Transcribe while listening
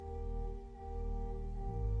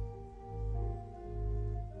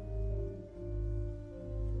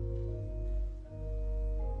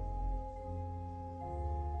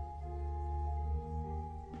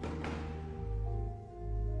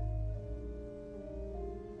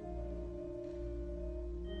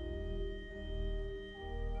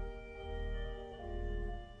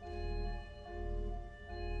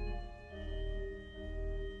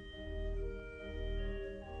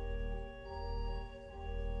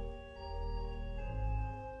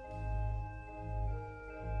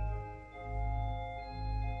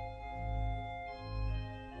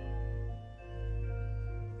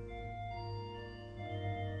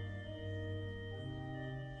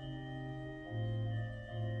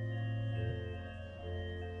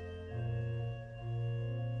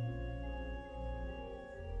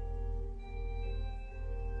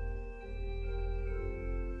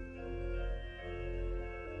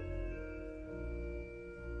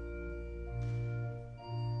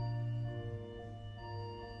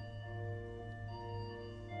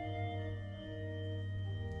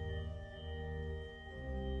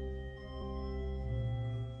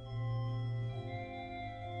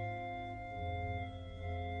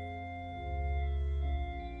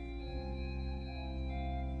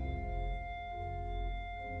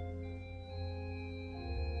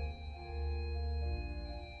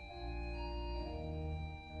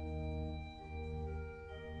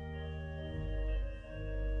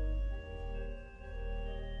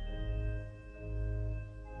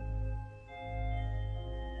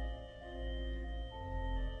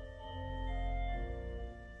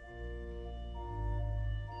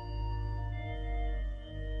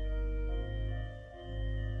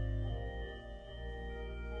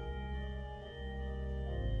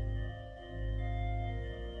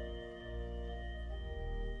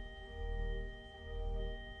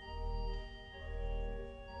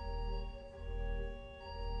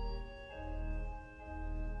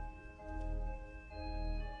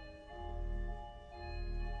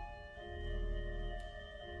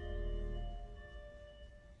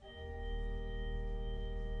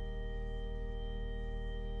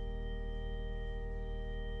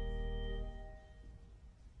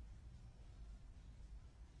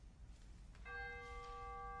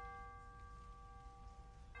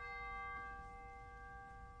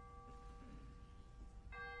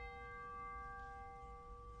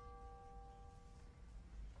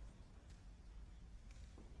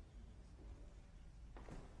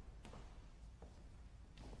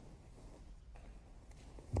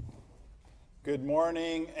Good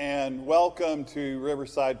morning and welcome to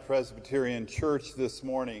Riverside Presbyterian Church this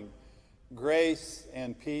morning. Grace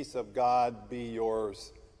and peace of God be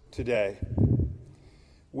yours today.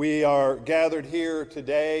 We are gathered here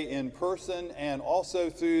today in person and also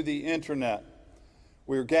through the internet.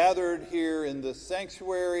 We're gathered here in the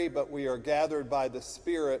sanctuary, but we are gathered by the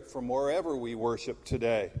Spirit from wherever we worship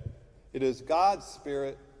today. It is God's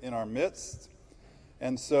Spirit in our midst.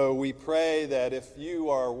 And so we pray that if you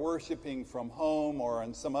are worshiping from home or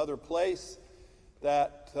in some other place,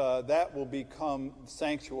 that will become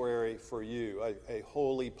sanctuary for you, a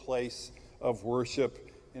holy place of worship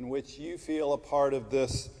in which you feel a part of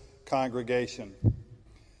this congregation.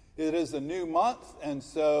 It is a new month, and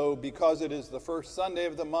so because it is the first Sunday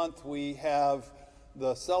of the month, we have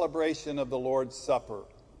the celebration of the Lord's Supper.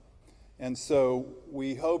 And so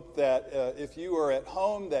we hope that if you are at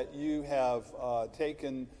home that you have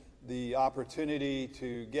taken the opportunity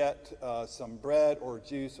to get some bread or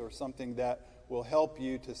juice or something that will help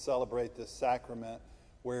you to celebrate this sacrament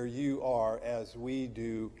where you are as we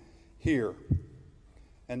do here.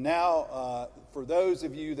 And now for those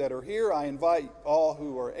of you that are here, I invite all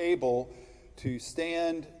who are able to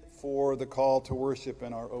stand for the call to worship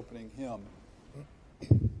in our opening hymn.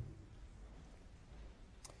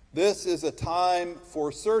 This is a time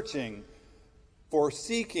for searching, for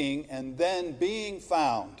seeking, and then being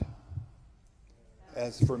found.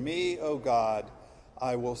 As for me, O God,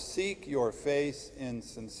 I will seek your face in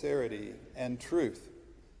sincerity and truth.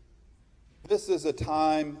 This is a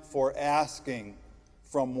time for asking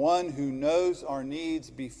from one who knows our needs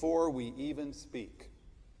before we even speak.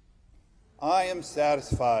 I am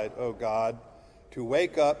satisfied, O God, to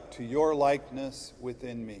wake up to your likeness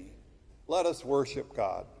within me. Let us worship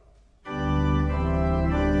God.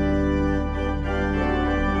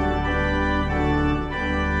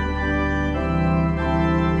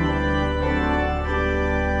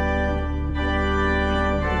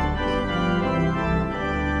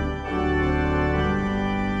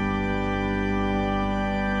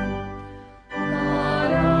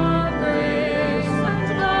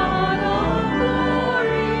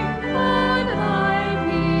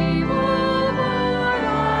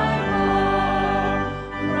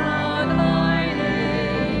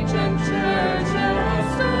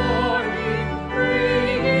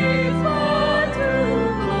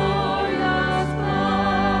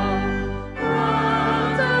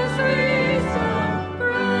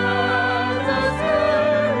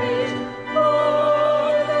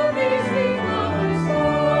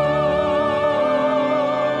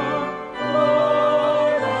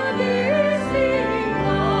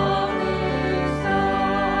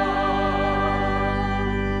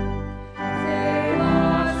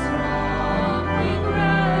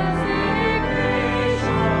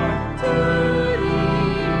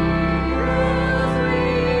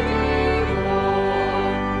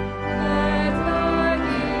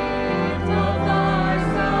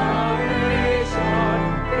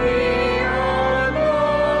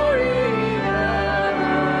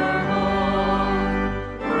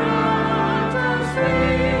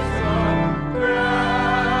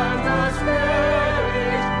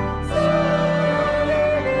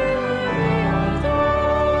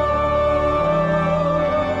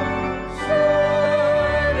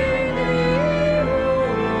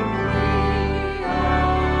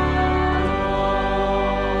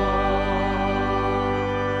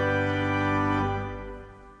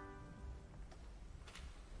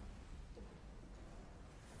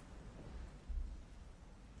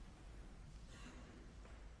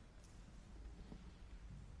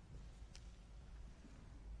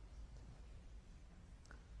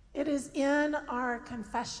 It is in our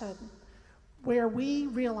confession where we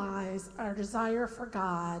realize our desire for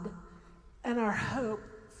God and our hope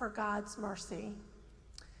for God's mercy.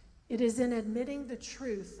 It is in admitting the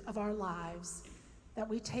truth of our lives that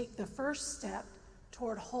we take the first step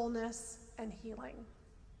toward wholeness and healing.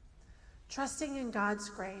 Trusting in God's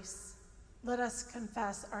grace, let us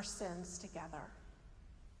confess our sins together.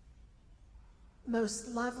 Most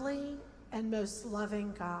lovely and most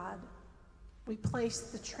loving God, we place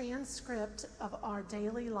the transcript of our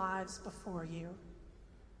daily lives before you,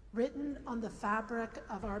 written on the fabric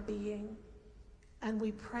of our being, and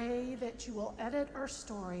we pray that you will edit our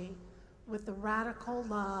story with the radical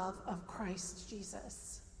love of Christ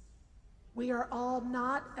Jesus. We are all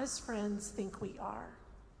not as friends think we are.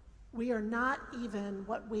 We are not even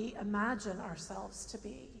what we imagine ourselves to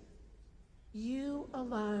be. You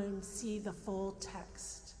alone see the full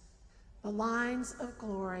text, the lines of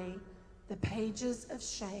glory, the pages of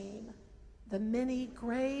shame, the many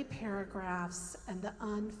gray paragraphs, and the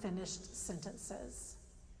unfinished sentences.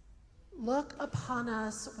 Look upon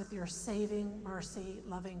us with your saving mercy,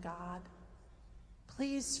 loving God.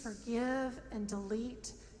 Please forgive and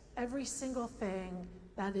delete every single thing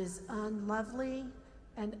that is unlovely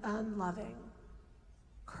and unloving.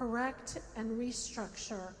 Correct and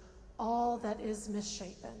restructure all that is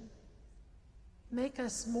misshapen. Make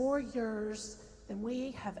us more yours than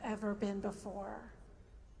we have ever been before.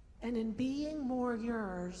 And in being more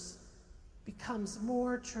yours, becomes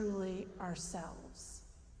more truly ourselves.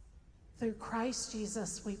 Through Christ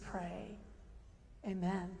Jesus we pray.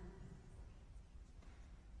 Amen.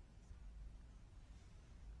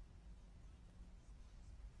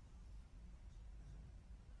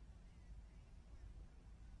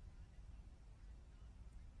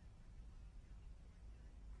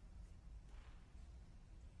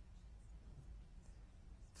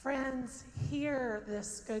 Friends, hear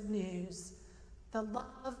this good news. The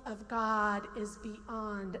love of God is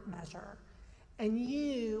beyond measure, and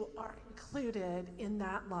you are included in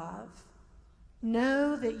that love.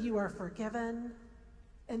 Know that you are forgiven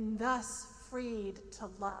and thus freed to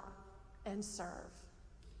love and serve.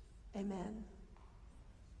 Amen.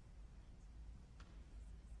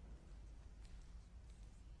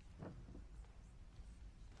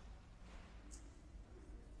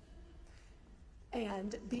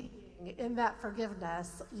 And being in that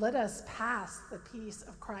forgiveness, let us pass the peace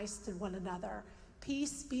of Christ to one another.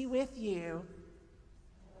 Peace be with you.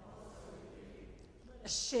 Let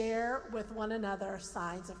us share with one another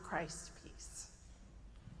signs of Christ's peace.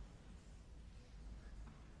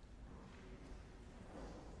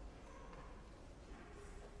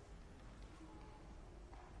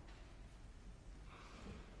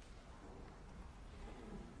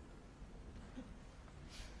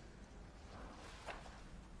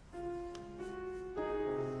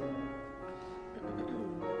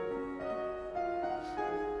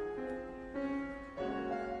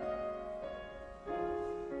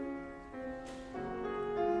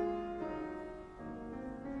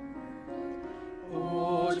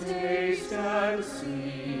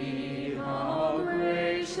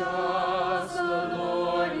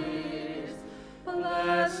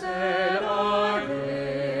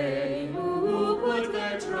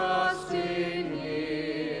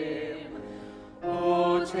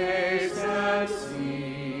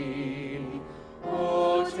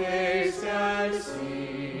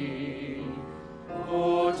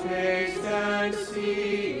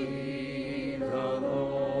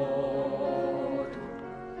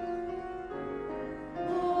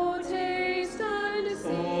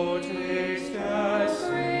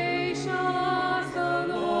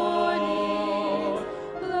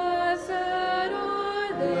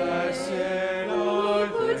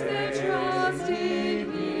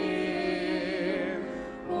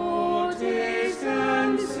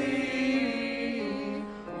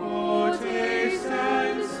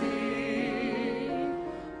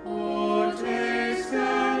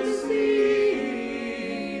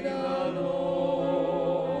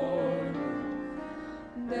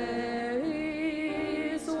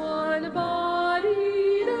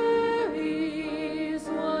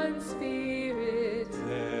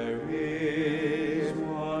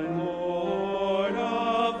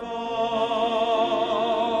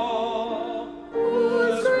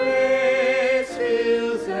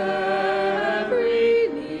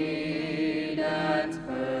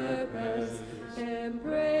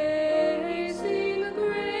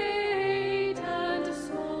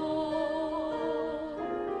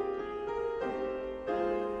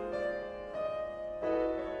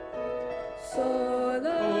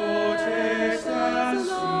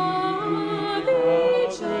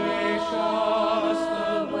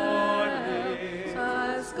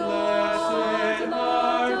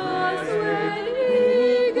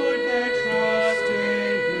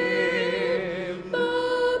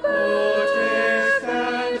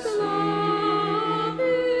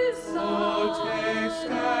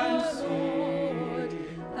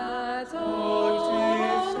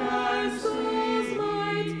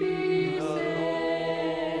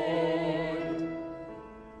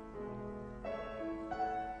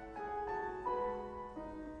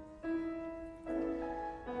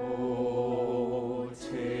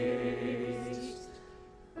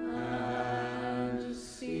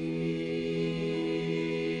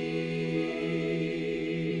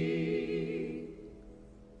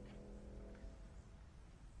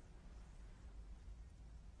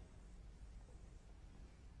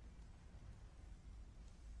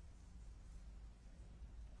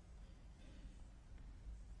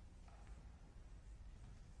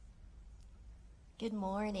 Good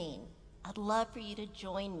morning. I'd love for you to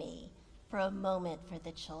join me for a moment for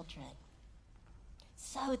the children.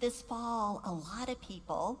 So this fall, a lot of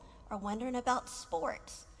people are wondering about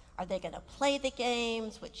sports. Are they going to play the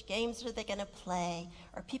games? Which games are they going to play?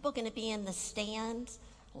 Are people going to be in the stands?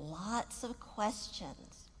 Lots of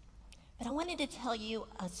questions. But I wanted to tell you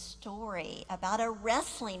a story about a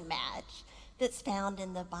wrestling match that's found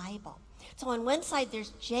in the Bible. So on one side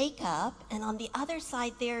there's Jacob, and on the other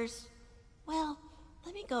side there's, well,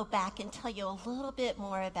 let me go back and tell you a little bit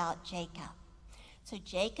more about Jacob. So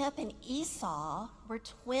Jacob and Esau were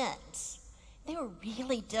twins. They were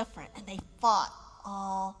really different, and they fought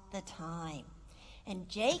all the time. And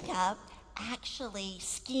Jacob actually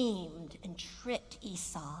schemed and tricked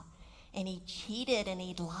Esau, and he cheated and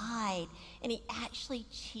he lied, and he actually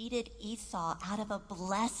cheated Esau out of a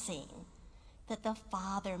blessing that the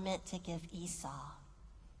father meant to give Esau.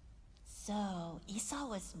 So Esau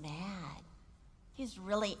was mad. He was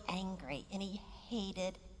really angry, and he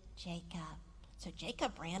hated Jacob. So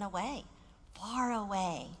Jacob ran away, far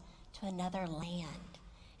away to another land,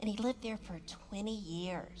 and he lived there for 20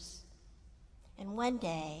 years. And one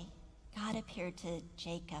day, God appeared to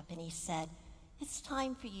Jacob, and he said, "It's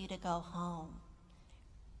time for you to go home.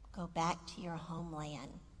 Go back to your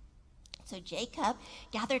homeland." So Jacob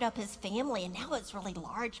gathered up his family, and now it's really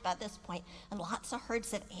large by this point, and lots of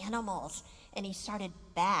herds of animals, and he started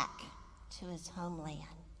back to his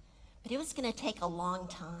homeland. But it was going to take a long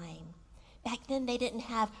time. Back then, they didn't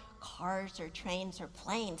have cars or trains or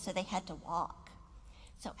planes, so they had to walk.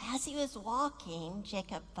 So as he was walking,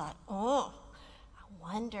 Jacob thought, I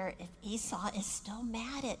wonder if Esau is still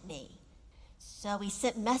mad at me. So he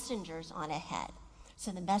sent messengers on ahead.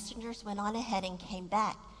 So the messengers went on ahead and came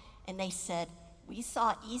back, and they said, "We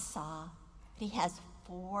saw Esau, but he has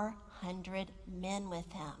 400 men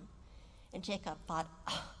with him." And Jacob thought,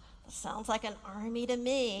 that sounds like an army to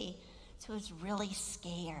me. So he was really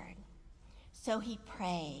scared. So he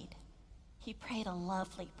prayed. He prayed a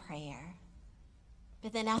lovely prayer.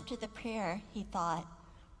 But then after the prayer, he thought,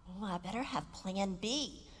 I better have plan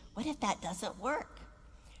B. What if that doesn't work?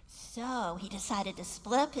 So he decided to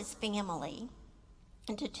split up his family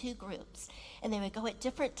into two groups, and they would go at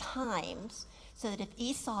different times so that if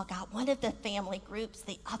Esau got one of the family groups,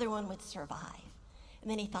 the other one would survive.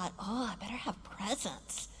 And then he thought, I better have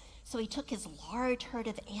presents. So he took his large herd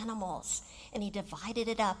of animals and he divided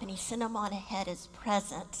it up, and he sent them on ahead as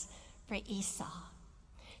presents for Esau.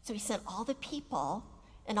 So he sent all the people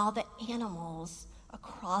and all the animals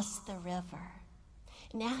across the river.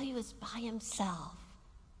 Now he was by himself,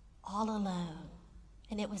 all alone,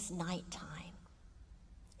 and it was nighttime.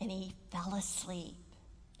 And he fell asleep,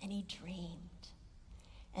 and he dreamed.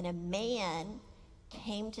 And a man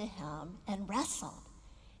came to him and wrestled.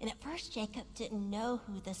 And at first Jacob didn't know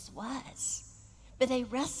who this was. But they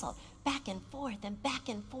wrestled back and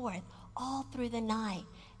forth all through the night,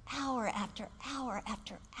 hour after hour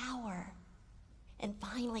after hour. And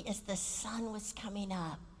finally, as the sun was coming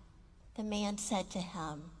up, the man said to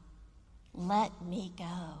him, "Let me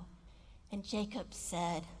go." And Jacob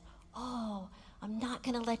said, "I'm not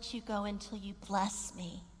going to let you go until you bless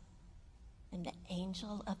me." And the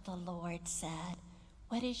angel of the Lord said,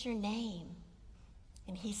 "What is your name?"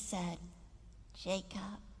 And he said,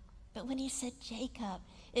 "Jacob." But when he said Jacob,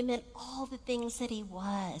 it meant all the things that he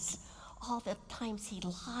was, all the times he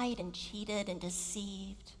lied and cheated and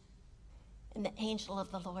deceived. And the angel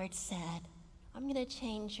of the Lord said, "I'm going to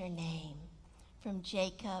change your name from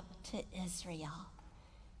Jacob to Israel."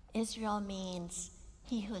 Israel means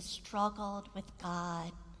he who has struggled with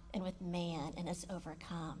God and with man and has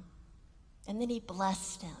overcome. And then he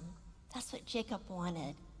blessed him. That's what Jacob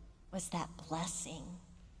wanted, was that blessing.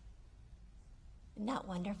 Isn't that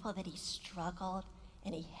wonderful that he struggled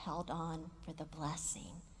and he held on for the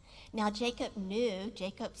blessing? Now Jacob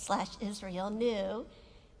 / Israel knew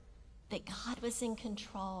that God was in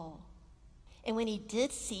control. And when he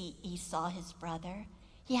did see Esau, his brother,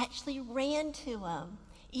 he actually ran to him.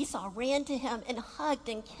 Esau ran to him and hugged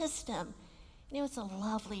and kissed him. And it was a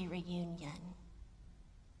lovely reunion.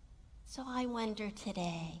 So I wonder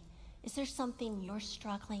today, is there something you're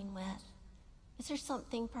struggling with? Is there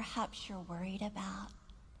something perhaps you're worried about?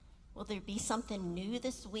 Will there be something new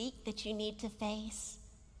this week that you need to face?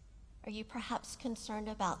 Are you perhaps concerned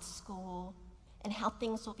about school and how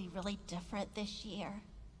things will be really different this year?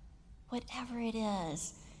 Whatever it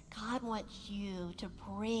is, God wants you to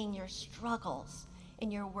bring your struggles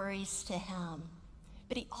and your worries to him.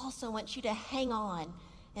 But he also wants you to hang on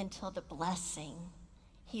until the blessing.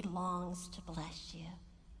 He longs to bless you.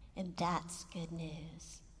 And that's good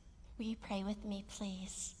news. Will you pray with me,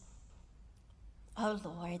 please? Oh,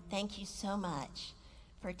 Lord, thank you so much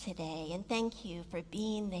for today. And thank you for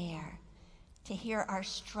being there to hear our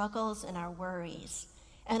struggles and our worries,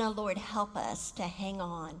 And, oh Lord, help us to hang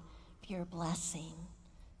on for your blessing.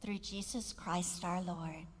 Through Jesus Christ our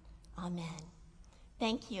Lord. Amen.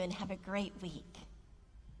 Thank you and have a great week.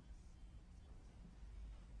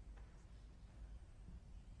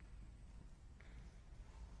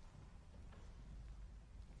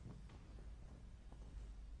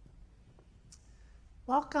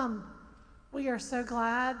 Welcome. We are so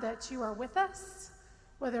glad that you are with us,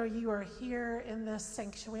 whether you are here in this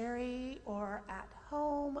sanctuary or at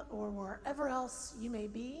home or wherever else you may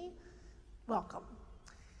be. Welcome.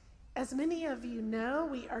 As many of you know,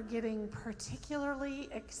 we are getting particularly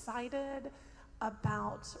excited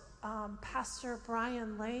about Pastor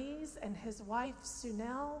Brian Lays and his wife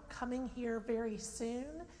Sunel coming here very soon.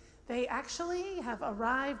 They actually have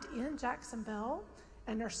arrived in Jacksonville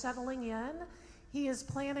and are settling in. He is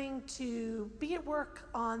planning to be at work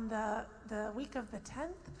on the week of the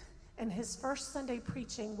 10th, and his first Sunday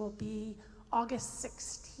preaching will be August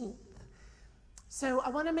 16th. So I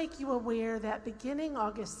want to make you aware that beginning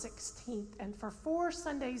August 16th, and for 4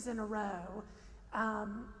 Sundays in a row,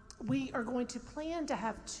 we are going to plan to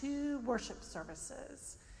have 2 worship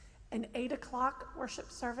services, an 8 o'clock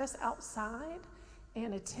worship service outside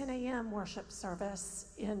and a 10 a.m. worship service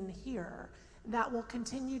in here. That will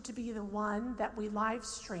continue to be the one that we live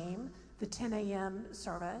stream, the 10 a.m.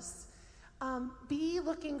 service. Be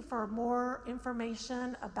looking for more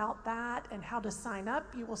information about that and how to sign up.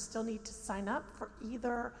 You will still need to sign up for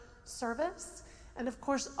either service. And of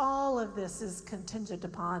course, all of this is contingent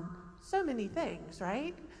upon so many things,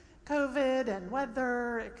 right? COVID and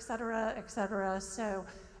weather, et cetera, et cetera. So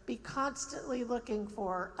be constantly looking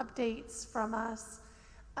for updates from us.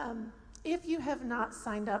 If you have not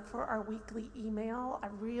signed up for our weekly email, I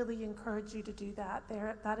really encourage you to do that.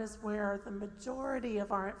 That is where the majority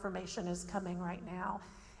of our information is coming right now.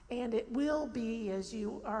 And it will be, as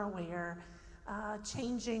you are aware,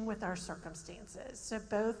 changing with our circumstances. So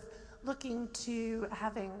both looking to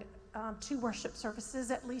having 2 worship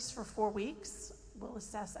services at least for 4 weeks. We'll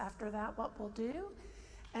assess after that what we'll do.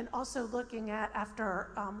 And also looking at,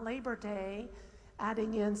 after Labor Day,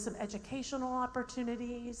 adding in some educational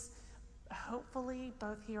opportunities, hopefully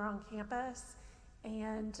both here on campus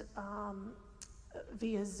and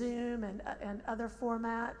via Zoom and other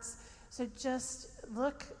formats. So just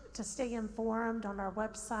look to stay informed on our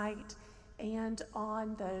website and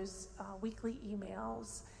on those weekly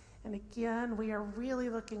emails. And again, we are really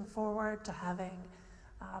looking forward to having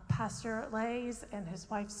Pastor Lays and his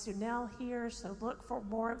wife Sunel here. So look for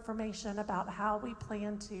more information about how we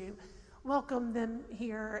plan to welcome them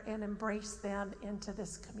here and embrace them into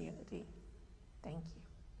this community. Thank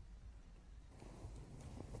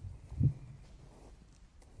you.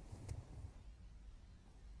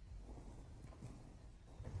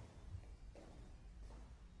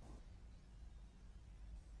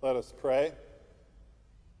 Let us pray.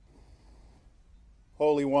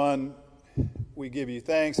 Holy One, we give you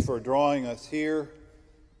thanks for drawing us here.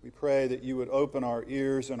 We pray that you would open our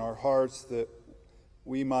ears and our hearts that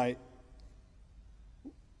we might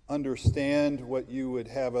understand what you would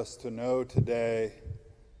have us to know today.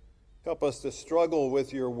 Help us to struggle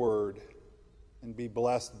with your word and be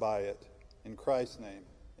blessed by it. In Christ's name,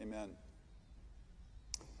 amen.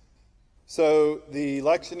 So the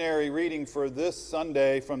lectionary reading for this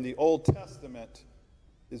Sunday from the Old Testament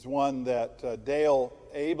is one that Dale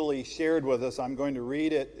ably shared with us. I'm going to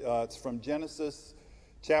read it. It's from Genesis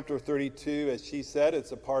chapter 32. As she said,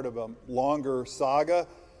 it's a part of a longer saga.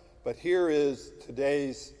 But here is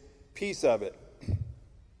today's piece of it.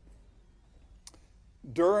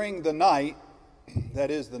 During the night, that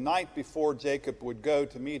is the night before Jacob would go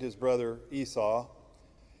to meet his brother Esau,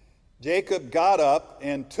 Jacob got up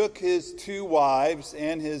and took his 2 wives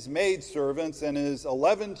and his maidservants and his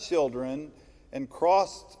 11 children and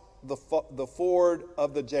crossed the ford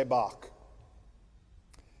of the Jabbok.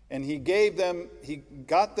 And he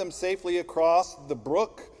got them safely across the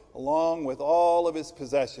brook along with all of his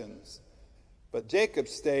possessions. But Jacob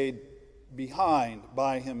stayed behind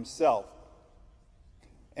by himself.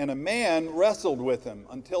 And a man wrestled with him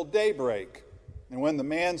until daybreak. And when the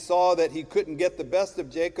man saw that he couldn't get the best of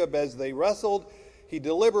Jacob as they wrestled, he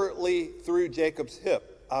deliberately threw Jacob's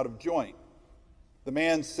hip out of joint. The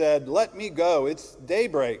man said, "Let me go, it's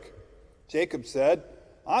daybreak." Jacob said,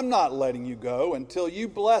 "I'm not letting you go until you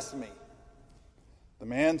bless me." The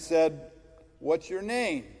man said, "What's your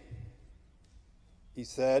name?" He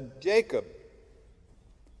said, "Jacob."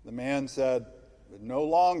 The man said, "No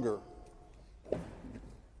longer."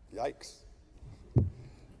 Yikes.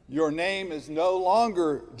 "Your name is no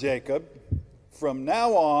longer Jacob. From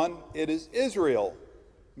now on, it is Israel,"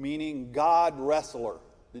 meaning God wrestler.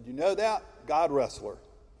 Did you know that? God wrestler.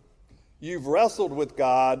 You've wrestled with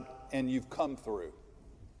God and you've come through.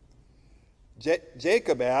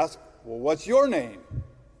 Jacob asked, well, what's your name?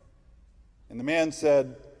 And the man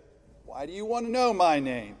said, why do you want to know my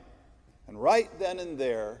name? And right then and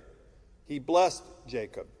there, he blessed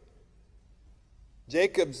Jacob.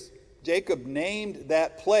 Jacob named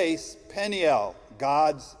that place Peniel,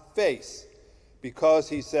 God's face, because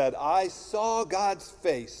he said, I saw God's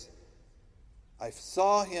face. I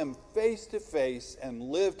saw him face to face and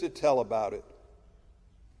lived to tell about it.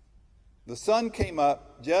 The sun came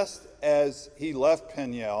up just as he left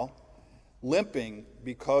Peniel, limping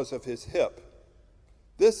because of his hip.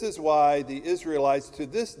 This is why the Israelites to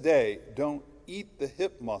this day don't eat the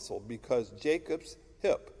hip muscle, because Jacob's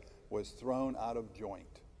hip was thrown out of joint.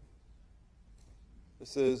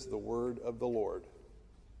 This is the word of the Lord.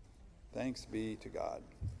 Thanks be to God.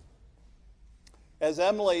 As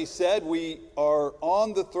Emily said, we are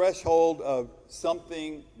on the threshold of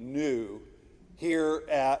something new here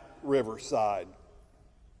at Riverside.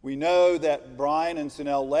 We know that Brian and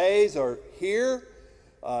Sunel Lays are here.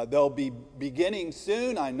 They'll be beginning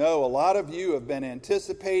soon. I know a lot of you have been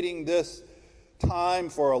anticipating this time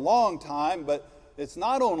for a long time, but it's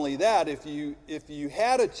not only that. If you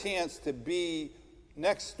had a chance to be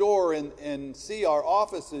next door and see our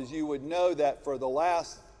offices, you would know that for the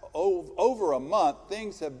last over a month,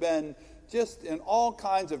 things have been just in all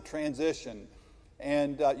kinds of transition.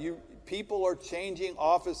 And people are changing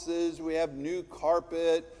offices. We have new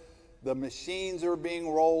carpet. The machines are being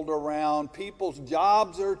rolled around. People's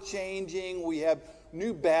jobs are changing. We have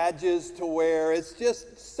new badges to wear. It's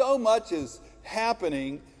just so much is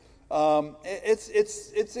happening.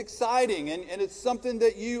 It's exciting, and it's something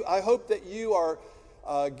that I hope that you are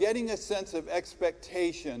getting a sense of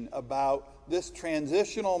expectation about this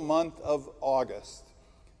transitional month of August,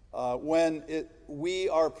 when we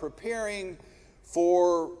are preparing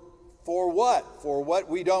for what? For what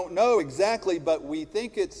we don't know exactly, but we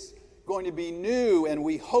think it's going to be new, and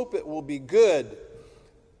we hope it will be good.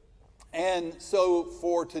 And so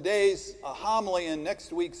for today's homily and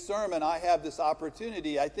next week's sermon, I have this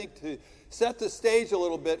opportunity, I think, to set the stage a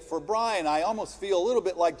little bit for Brian. I almost feel a little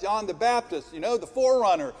bit like John the Baptist, the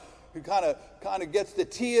forerunner, who kind of gets to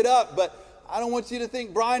tee it up. But I don't want you to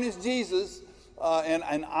think Brian is Jesus,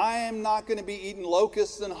 and I am not going to be eating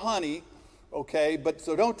locusts and honey, okay? But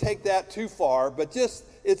so don't take that too far. But just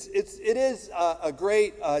it is a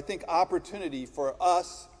great, I think, opportunity for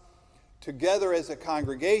us together as a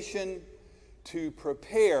congregation to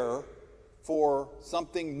prepare for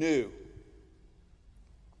something new.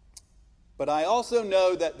 But I also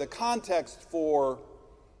know that the context for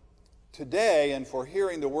today and for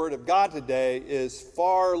hearing the Word of God today is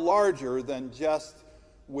far larger than just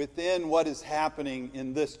within what is happening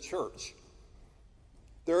in this church.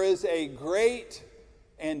 There is a great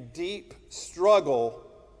and deep struggle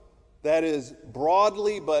that is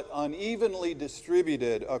broadly but unevenly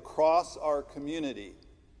distributed across our community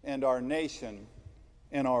and our nation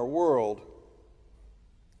and our world.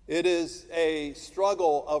 It is a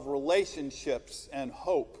struggle of relationships and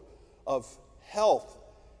hope, of health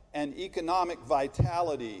and economic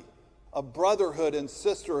vitality, of brotherhood and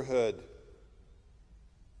sisterhood.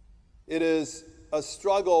 It is a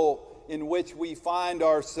struggle in which we find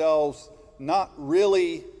ourselves not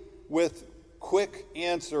really with quick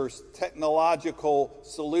answers, technological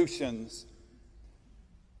solutions.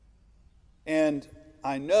 And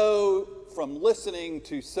I know from listening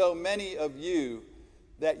to so many of you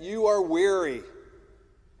that you are weary,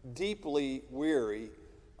 deeply weary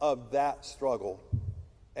of that struggle,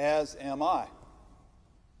 as am I.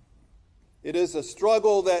 It is a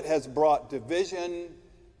struggle that has brought division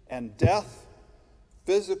and death,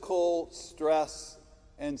 physical stress,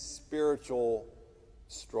 and spiritual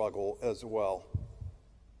struggle as well.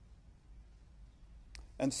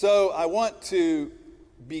 And so I want to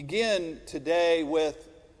begin today with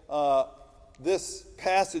this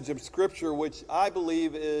passage of Scripture, which I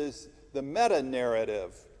believe is the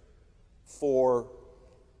meta-narrative for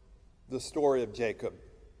the story of Jacob.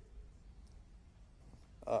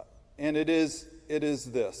 And it is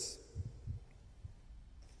this.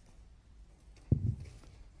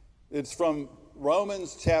 It's from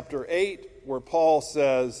Romans chapter 8, where Paul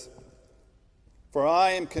says, "For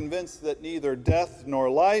I am convinced that neither death nor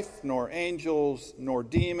life, nor angels, nor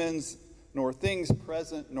demons, nor things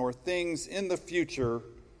present, nor things in the future,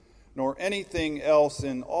 nor anything else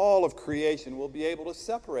in all of creation will be able to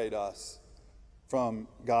separate us from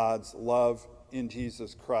God's love in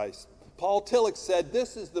Jesus Christ." Paul Tillich said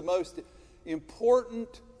this is the most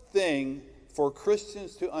important thing for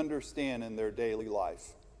Christians to understand in their daily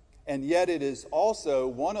life. And yet it is also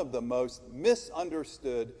one of the most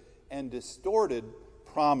misunderstood and distorted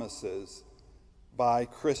promises by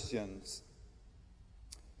Christians.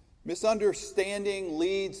 Misunderstanding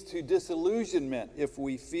leads to disillusionment if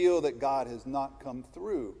we feel that God has not come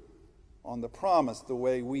through on the promise the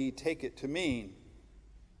way we take it to mean.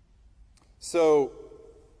 So,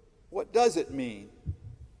 what does it mean?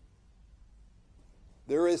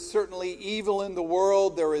 There is certainly evil in the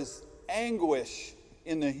world. There is anguish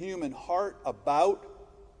in the human heart about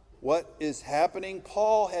what is happening.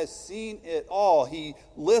 Paul has seen it all. He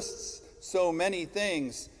lists so many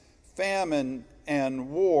things: famine and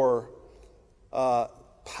war,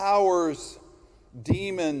 powers,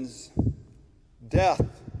 demons,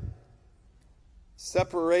 death,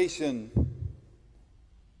 separation,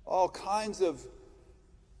 all kinds of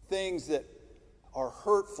things that are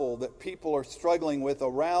hurtful that people are struggling with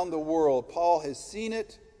around the world. Paul has seen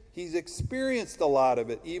it. He's experienced a lot of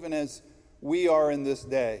it, even as we are in this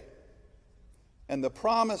day. And the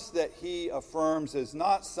promise that he affirms is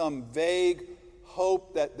not some vague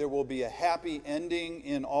hope that there will be a happy ending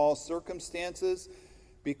in all circumstances,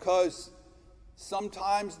 because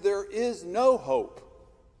sometimes there is no hope.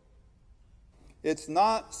 It's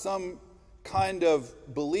not some kind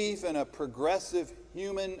of belief in a progressive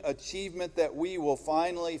human achievement that we will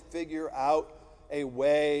finally figure out a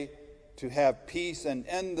way to have peace and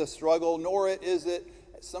end the struggle, nor is it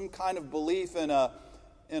some kind of belief in a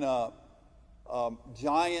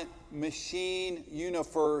giant machine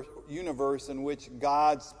universe in which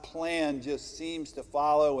God's plan just seems to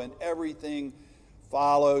follow and everything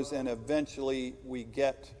follows and eventually we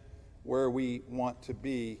get where we want to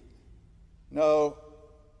be. No,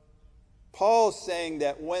 Paul's saying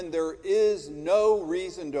that when there is no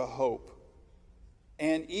reason to hope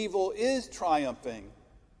and evil is triumphing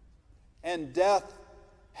and death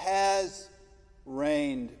has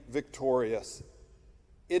reigned victorious,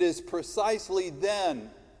 it is precisely then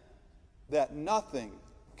that nothing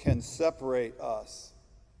can separate us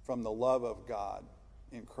from the love of God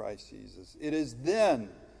in Christ Jesus. It is then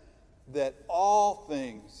that all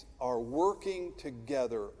things are working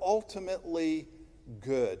together, ultimately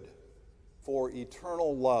good, for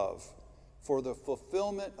eternal love, for the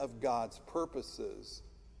fulfillment of God's purposes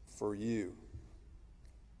for you.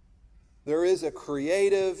 There is a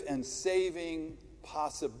creative and saving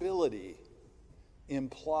possibility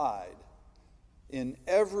implied in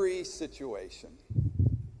every situation.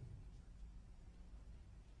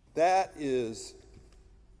 That is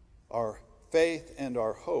our faith and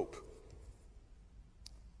our hope.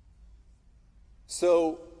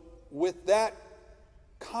 So, with that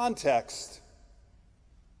context,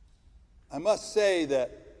 I must say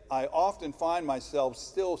that I often find myself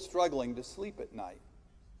still struggling to sleep at night.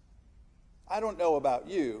 I don't know about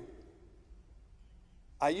you.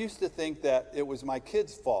 I used to think that it was my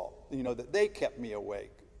kids' fault, that they kept me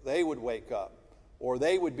awake. They would wake up, or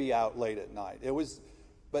they would be out late at night.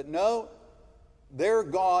 But no, they're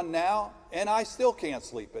gone now, and I still can't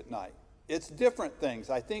sleep at night. It's different things.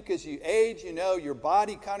 I think as you age, your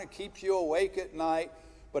body kind of keeps you awake at night,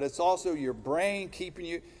 but it's also your brain keeping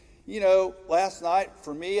you. Last night,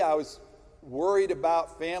 for me, I was worried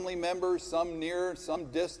about family members, some near,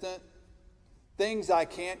 some distant, things I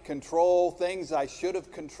can't control, things I should have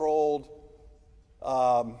controlled.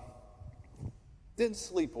 Didn't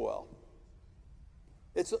sleep well.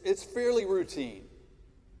 It's fairly routine.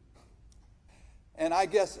 And I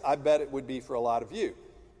bet it would be for a lot of you.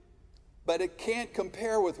 But it can't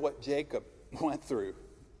compare with what Jacob went through.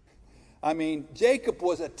 I mean, Jacob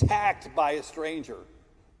was attacked by a stranger.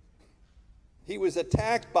 He was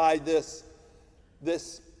attacked by this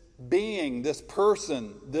being, this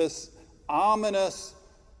person, this ominous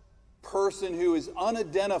person who is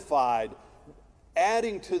unidentified,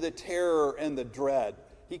 adding to the terror and the dread.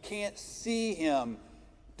 He can't see him,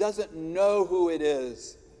 doesn't know who it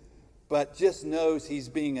is, but just knows he's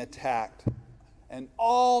being attacked. And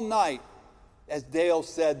all night, as Dale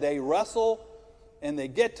said, they wrestle and they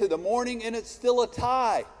get to the morning and it's still a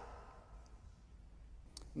tie.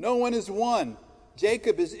 No one has won.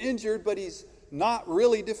 Jacob is injured, but he's not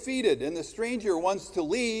really defeated. And the stranger wants to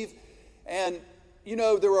leave. And,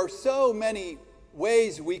 there are so many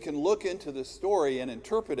ways we can look into the story and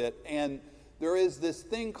interpret it. And there is this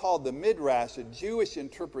thing called the Midrash, a Jewish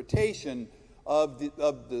interpretation of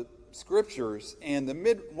the scriptures. And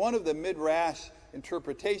one of the Midrash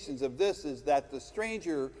interpretations of this is that the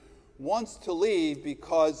stranger wants to leave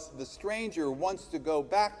because the stranger wants to go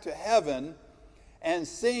back to heaven and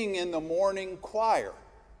sing in the morning choir.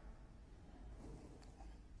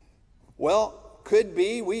 Well, could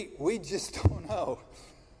be. We just don't know.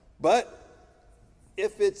 But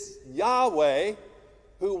if it's Yahweh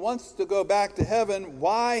who wants to go back to heaven,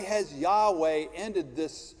 why has Yahweh ended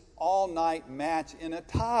this all-night match in a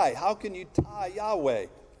tie? How can you tie Yahweh?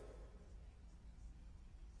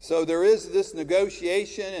 So there is this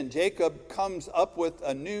negotiation, and Jacob comes up with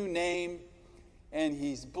a new name, and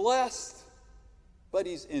he's blessed, but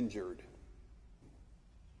he's injured.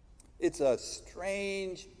 It's a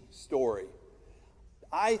strange story.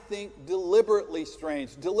 I think deliberately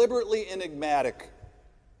strange, deliberately enigmatic.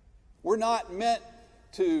 We're not meant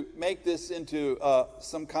to make this into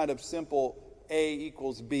some kind of simple A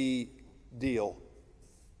equals B deal.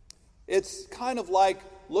 It's kind of like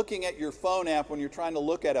looking at your phone app when you're trying to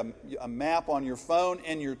look at a map on your phone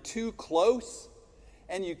and you're too close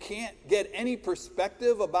and you can't get any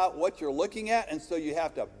perspective about what you're looking at, and so you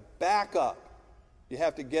have to back up. You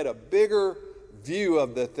have to get a bigger view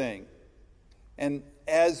of the thing. And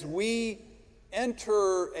as we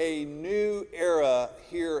enter a new era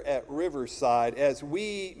here at Riverside, as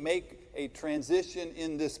we make a transition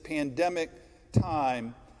in this pandemic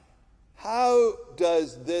time, how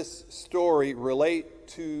does this story relate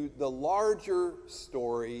to the larger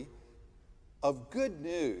story of good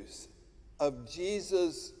news, of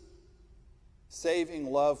Jesus' saving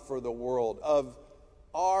love for the world, of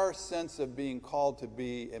our sense of being called to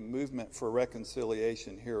be a movement for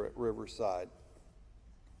reconciliation here at Riverside?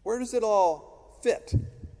 Where does it all fit?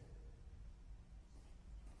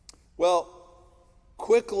 Well,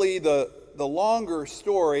 quickly, the longer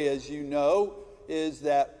story, as you know, is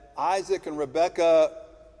that Isaac and Rebekah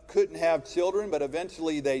couldn't have children, but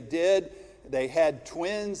eventually they did. They had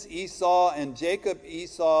twins, Esau and Jacob.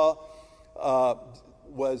 Esau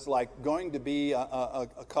was like going to be a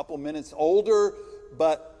couple minutes older,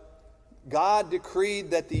 but God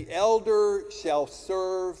decreed that the elder shall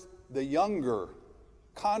serve the younger.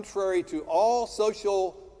 Contrary to all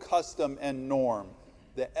social custom and norm,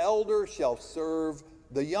 the elder shall serve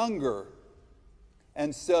the younger.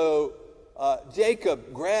 And so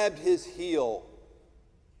Jacob grabbed his heel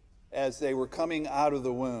as they were coming out of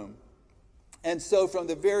the womb. And so from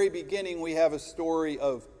the very beginning, we have a story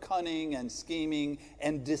of cunning and scheming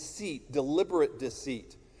and deceit, deliberate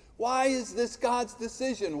deceit. Why is this God's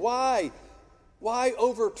decision? Why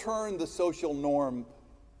overturn the social norm?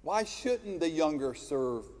 Why shouldn't the younger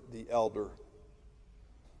serve the elder?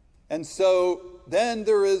 And so then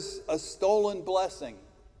there is a stolen blessing,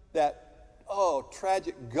 that,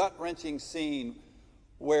 tragic, gut-wrenching scene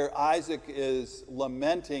where Isaac is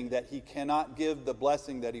lamenting that he cannot give the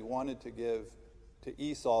blessing that he wanted to give to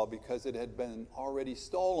Esau because it had been already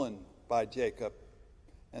stolen by Jacob.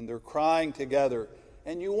 And they're crying together.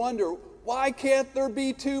 And you wonder, why can't there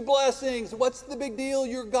be two blessings? What's the big deal?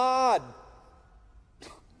 You're God.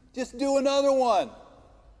 Just do another one.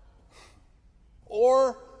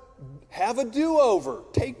 Or have a do-over.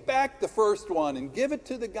 Take back the first one and give it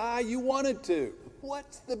to the guy you wanted to.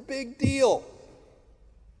 What's the big deal?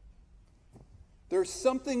 There's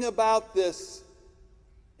something about this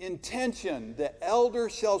intention, the elder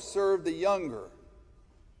shall serve the younger,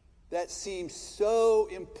 that seems so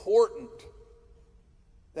important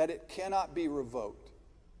that it cannot be revoked.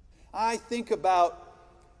 I think about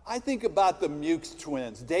the Mukes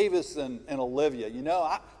twins, Davis and Olivia. You know,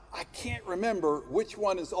 I can't remember which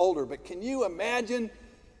one is older, but can you imagine,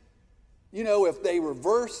 if they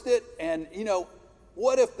reversed it and,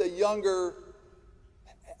 what if the younger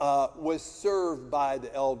was served by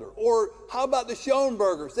the elder? Or how about the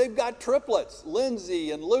Schoenbergers? They've got triplets, Lindsay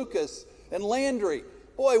and Lucas and Landry.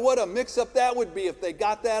 Boy, what a mix-up that would be if they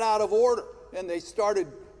got that out of order and they started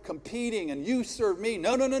competing and you serve me.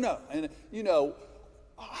 No. And,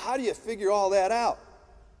 how do you figure all that out?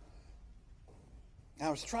 I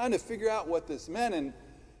was trying to figure out what this meant, and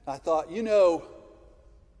I thought,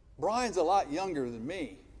 Brian's a lot younger than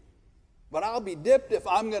me, but I'll be dipped if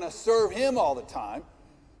I'm going to serve him all the time.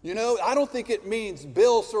 I don't think it means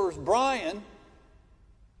Bill serves Brian.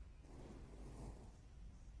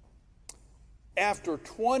 After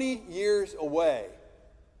 20 years away,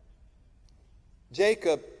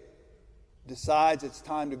 Jacob decides it's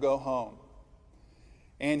time to go home.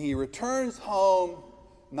 And he returns home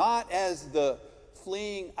not as the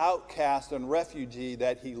fleeing outcast and refugee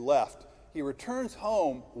that he left. He returns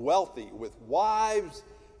home wealthy with wives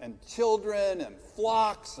and children and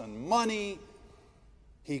flocks and money.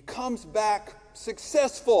 He comes back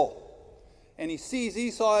successful, and he sees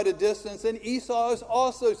Esau at a distance, and Esau is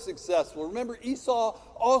also successful. Remember, Esau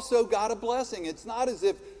also got a blessing. It's not as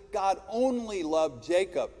if God only loved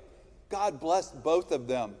Jacob. God blessed both of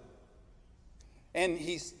them. And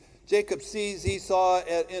Jacob sees Esau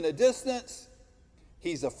in a distance.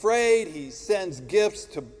 He's afraid. He sends gifts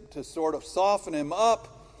to sort of soften him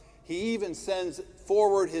up. He even sends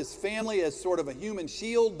forward his family as sort of a human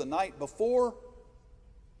shield the night before.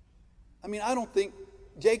 I mean, I don't think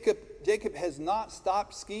Jacob has not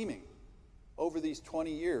stopped scheming over these 20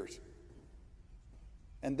 years.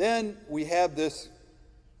 And then we have this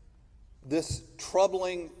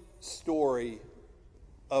troubling story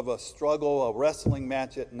of a struggle, a wrestling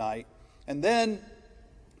match at night. And then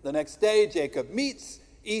the next day, Jacob meets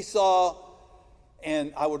Esau,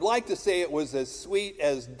 and I would like to say it was as sweet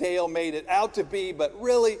as Dale made it out to be, but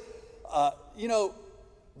really,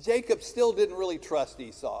 Jacob still didn't really trust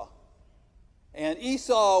Esau. And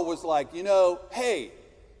Esau was like, hey,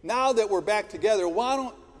 now that we're back together, why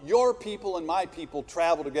don't your people and my people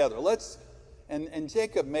travel together? And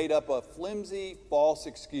Jacob made up a flimsy, false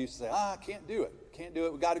excuse, say, can't do it.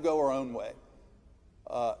 We got to go our own way.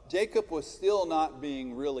 Jacob was still not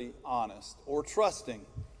being really honest or trusting.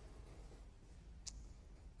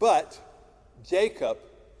 But Jacob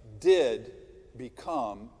did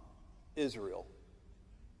become Israel.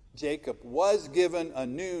 Jacob was given a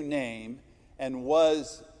new name and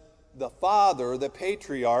was the father, the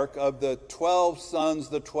patriarch of the 12 sons,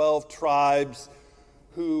 the 12 tribes,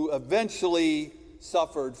 who eventually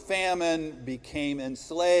suffered famine, became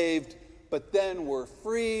enslaved, but then were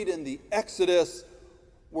freed in the Exodus,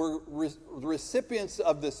 were recipients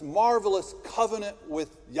of this marvelous covenant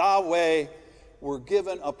with Yahweh, were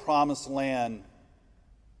given a promised land.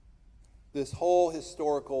 This whole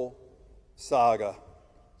historical saga,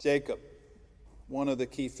 Jacob, one of the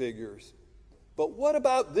key figures. But what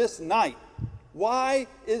about this night? Why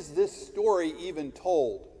is this story even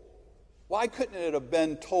told? Why couldn't it have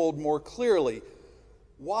been told more clearly?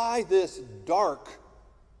 Why this dark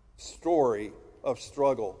story of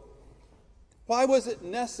struggle? Why was it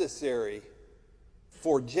necessary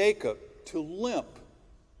for Jacob to limp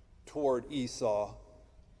toward Esau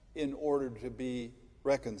in order to be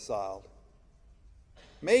reconciled?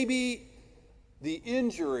 Maybe the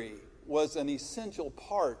injury was an essential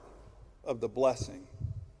part of the blessing.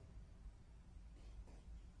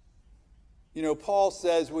 Paul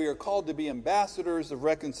says we are called to be ambassadors of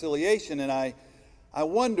reconciliation, and I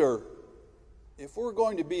wonder if we're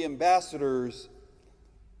going to be ambassadors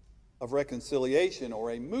of reconciliation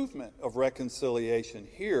or a movement of reconciliation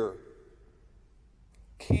here,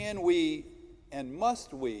 can we and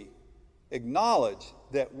must we acknowledge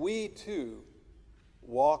that we too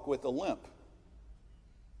walk with a limp?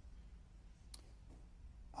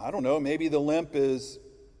 I don't know, maybe the limp is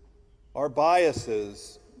our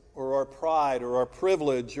biases or our pride or our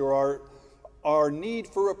privilege or our need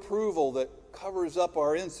for approval that covers up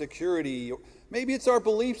our insecurity. Maybe it's our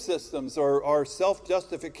belief systems or our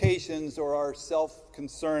self-justifications or our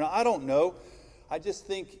self-concern. I don't know. I just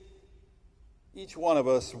think each one of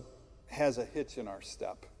us has a hitch in our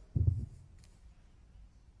step.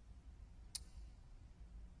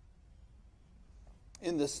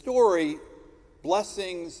 In the story,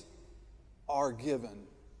 blessings are given,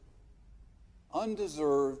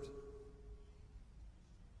 undeserved,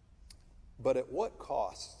 but at what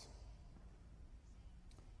cost?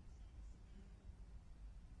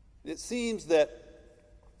 It seems that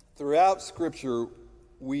throughout Scripture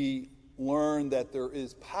we learn that there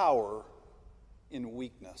is power in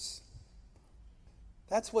weakness.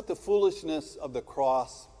 That's what the foolishness of the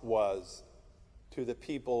cross was to the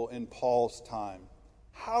people in Paul's time.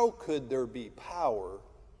 How could there be power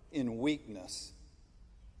in weakness?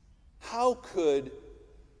 How could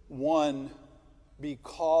one be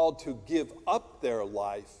called to give up their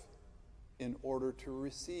life in order to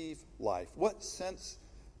receive life? What sense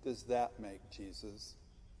does that make, Jesus?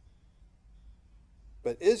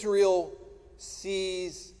 But Israel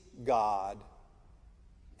sees God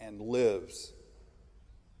and lives.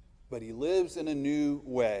 But he lives in a new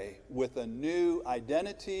way, with a new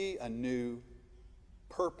identity, a new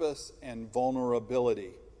purpose, and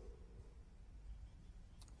vulnerability.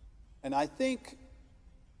 And I think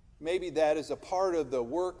maybe that is a part of the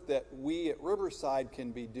work that we at Riverside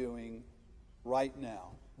can be doing right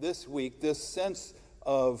now, this week, this sense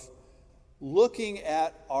of looking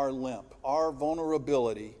at our limp, our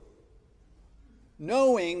vulnerability,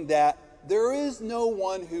 knowing that there is no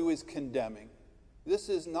one who is condemning. This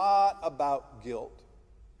is not about guilt.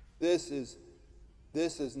 This is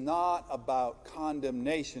not about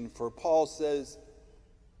condemnation, for Paul says,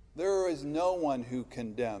 there is no one who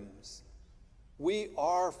condemns. We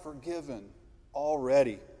are forgiven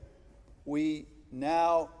already. We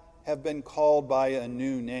now have been called by a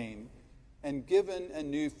new name and given a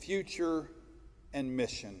new future and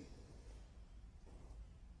mission.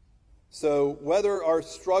 So whether our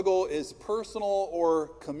struggle is personal or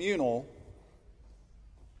communal,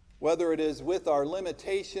 whether it is with our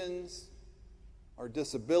limitations, our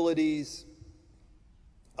disabilities,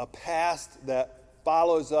 a past that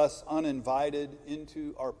follows us uninvited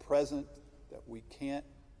into our present that we can't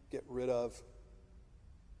get rid of,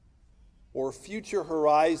 or future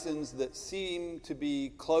horizons that seem to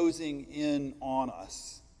be closing in on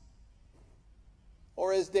us.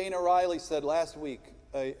 Or as Dana Riley said last week,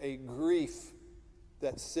 a grief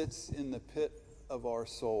that sits in the pit of our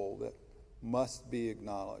soul that must be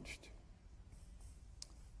acknowledged.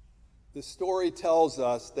 The story tells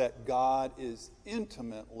us that God is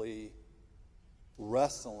intimately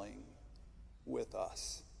wrestling with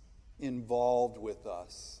us, involved with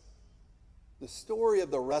us. The story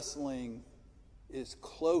of the wrestling is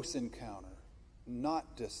close encounter,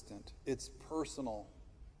 not distant. It's personal.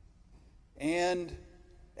 And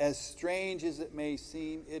as strange as it may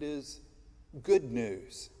seem, it is good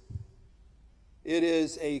news. It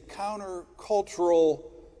is a countercultural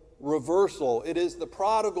reversal. It is the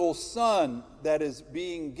prodigal son that is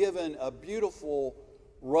being given a beautiful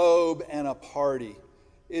robe and a party.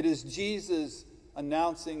 It is Jesus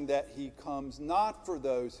announcing that he comes not for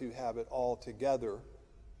those who have it all together,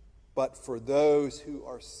 but for those who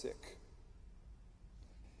are sick.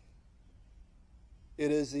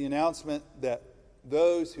 It is the announcement that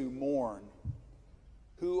those who mourn,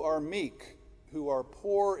 who are meek, who are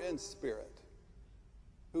poor in spirit,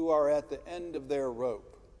 who are at the end of their rope,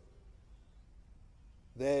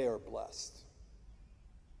 they are blessed.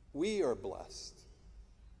 We are blessed.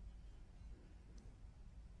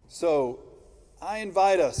 So, I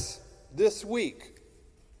invite us this week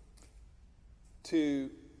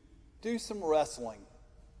to do some wrestling.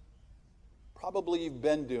 Probably you've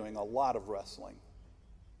been doing a lot of wrestling.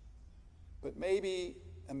 But maybe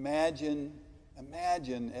imagine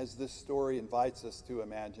as this story invites us to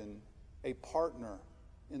imagine, a partner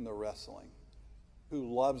in the wrestling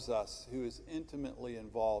who loves us, who is intimately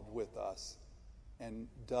involved with us, and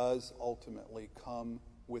does ultimately come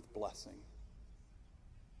with blessing.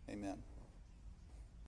 Amen.